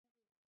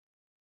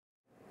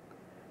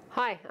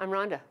Hi, I'm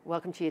Rhonda.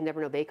 Welcome to You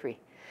Never Know Bakery.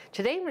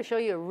 Today I'm going to show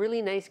you a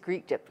really nice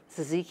Greek dip,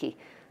 tzatziki.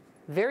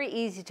 Very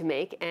easy to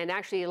make and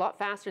actually a lot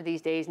faster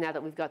these days now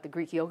that we've got the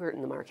Greek yogurt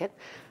in the market.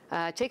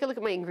 Take a look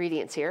at my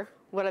ingredients here.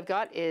 What I've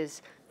got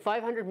is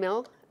 500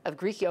 ml of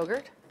Greek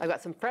yogurt. I've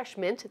got some fresh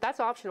mint. That's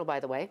optional,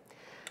 by the way.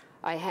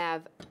 I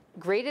have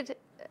grated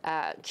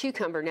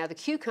cucumber. Now the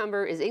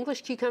cucumber is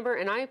English cucumber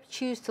and I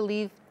choose to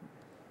leave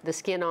the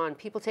skin on.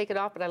 People take it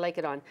off, but I like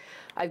it on.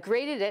 I've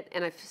grated it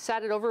and I've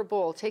sat it over a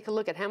bowl. Take a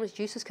look at how much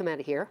juice has come out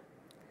of here.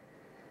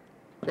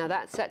 Now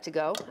that's set to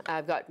go.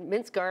 I've got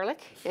minced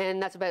garlic, and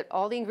that's about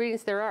all the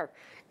ingredients there are.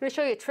 I'm going to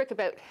show you a trick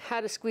about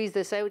how to squeeze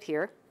this out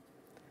here.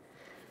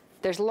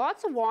 There's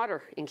lots of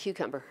water in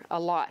cucumber, a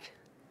lot.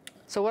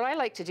 So what I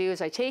like to do is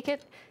I take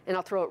it and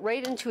I'll throw it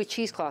right into a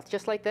cheesecloth,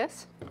 just like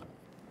this.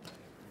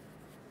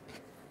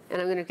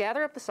 And I'm going to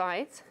gather up the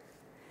sides.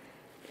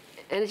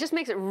 And it just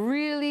makes it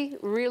really,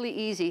 really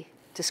easy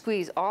to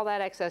squeeze all that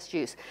excess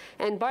juice.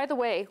 And by the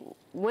way,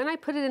 when I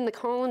put it in the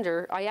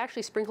colander, I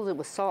actually sprinkled it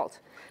with salt.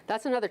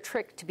 That's another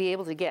trick to be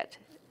able to get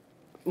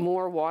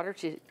more water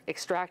to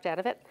extract out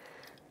of it.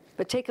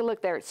 But take a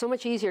look there. It's so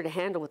much easier to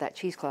handle with that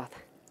cheesecloth.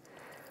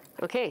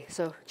 Okay,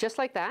 so just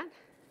like that.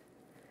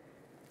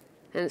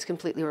 And it's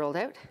completely rolled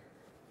out.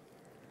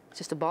 It's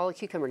just a ball of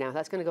cucumber now.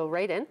 That's going to go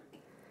right in.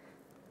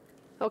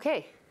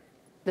 Okay,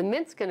 the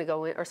mint's going to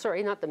go in, or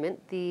sorry, not the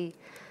mint, the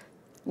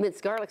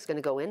minced garlic's going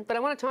to go in, but I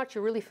want to talk to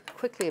you really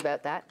quickly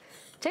about that.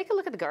 Take a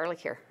look at the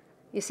garlic here.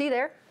 You see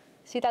there?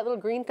 See that little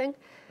green thing?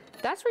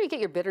 That's where you get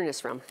your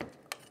bitterness from.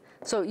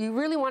 So you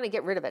really want to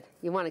get rid of it.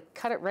 You want to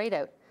cut it right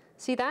out.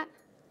 See that?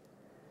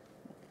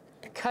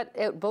 Cut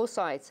out both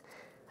sides.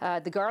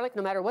 The garlic,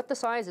 no matter what the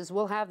size is,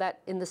 will have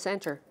that in the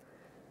center.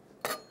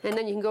 And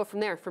then you can go from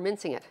there for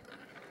mincing it.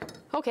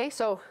 Okay,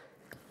 so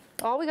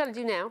all we got to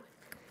do now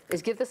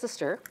is give this a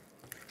stir,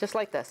 just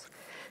like this.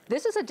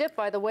 This is a dip,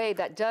 by the way,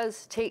 that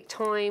does take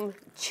time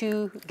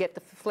to get the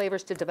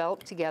flavors to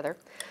develop together.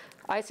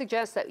 I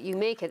suggest that you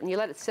make it and you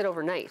let it sit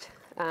overnight.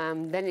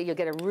 Then you'll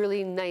get a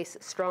really nice,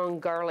 strong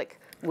garlic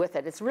with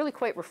it. It's really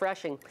quite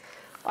refreshing.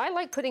 I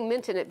like putting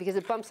mint in it because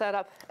it bumps that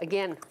up,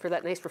 again, for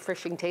that nice,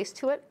 refreshing taste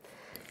to it.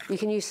 You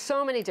can use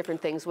so many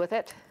different things with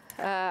it.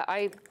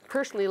 I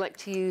personally like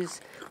to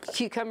use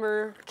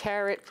cucumber,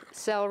 carrot,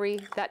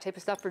 celery, that type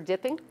of stuff for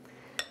dipping.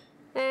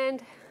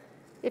 And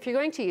if you're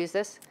going to use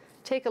this,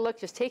 take a look,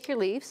 just take your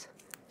leaves,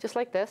 just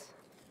like this,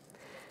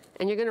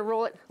 and you're going to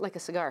roll it like a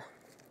cigar.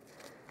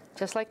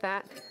 Just like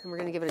that, and we're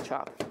going to give it a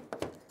chop.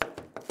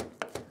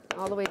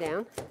 All the way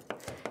down.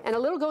 And a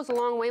little goes a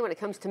long way when it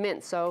comes to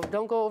mint, so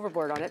don't go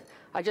overboard on it.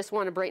 I just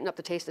want to brighten up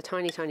the taste a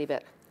tiny, tiny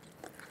bit.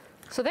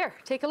 So there,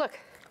 take a look.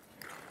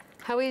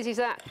 How easy is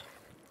that?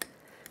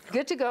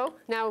 Good to go.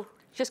 Now,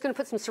 just going to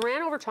put some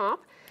saran over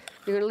top.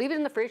 You're going to leave it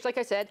in the fridge, like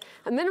I said,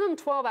 a minimum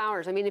 12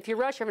 hours. I mean, if you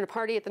rush, you're having a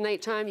party at the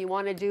night time, you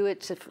want to do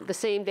it the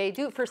same day,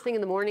 do it first thing in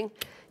the morning,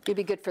 you'll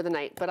be good for the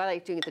night. But I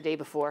like doing it the day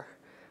before.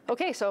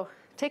 Okay, so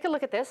take a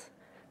look at this.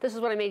 This is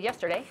what I made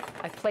yesterday.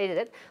 I've plated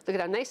it. Look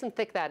at how nice and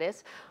thick that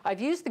is.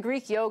 I've used the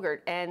Greek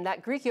yogurt, and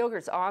that Greek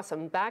yogurt's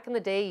awesome. Back in the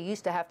day, you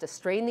used to have to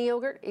strain the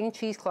yogurt in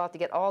cheesecloth to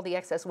get all the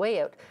excess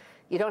whey out.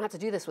 You don't have to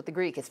do this with the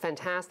Greek. It's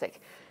fantastic.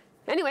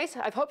 Anyways,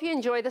 I hope you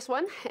enjoy this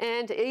one,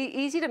 and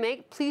easy to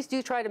make. Please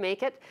do try to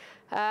make it.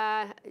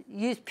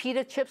 Use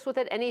pita chips with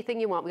it, anything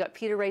you want. We got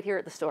pita right here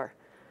at the store.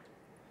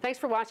 Thanks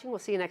for watching. We'll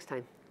see you next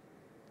time.